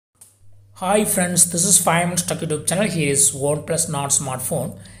Hi friends, this is 5 Minutes Tech YouTube channel. Here is Oneplus Nord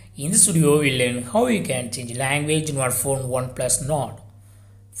smartphone. In this video, we'll learn how you can change language in your phone Oneplus Nord.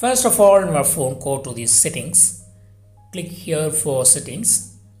 First of all, in your phone, go to the settings. Click here for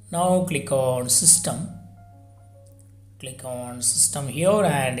settings. Now click on system. Click on system here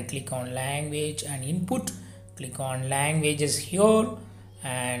and click on language and input. Click on languages here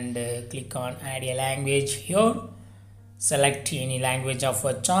and click on add a language here. Select any language of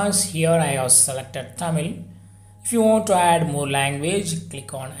your choice. Here I have selected Tamil. If you want to add more language,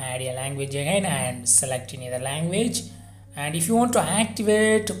 click on add a language again and select any other language. And if you want to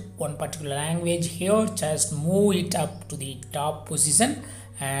activate one particular language here, just move it up to the top position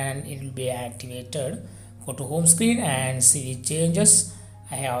and it will be activated. Go to home screen and see the changes.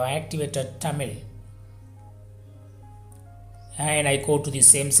 I have activated Tamil. And I go to the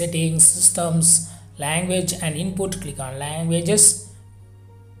same settings, systems, language and input, click on languages,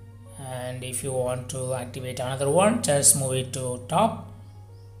 and if you want to activate another one, just move it to top,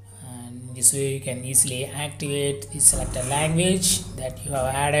 and this way you can easily activate the selected language that you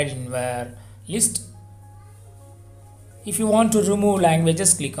have added in your list. If you want to remove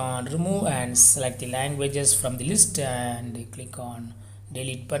languages, click on remove and select the languages from the list and click on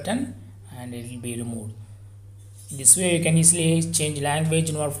delete button and it will be removed. This way you can easily change language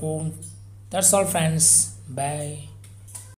in your phone. That's all friends. Bye.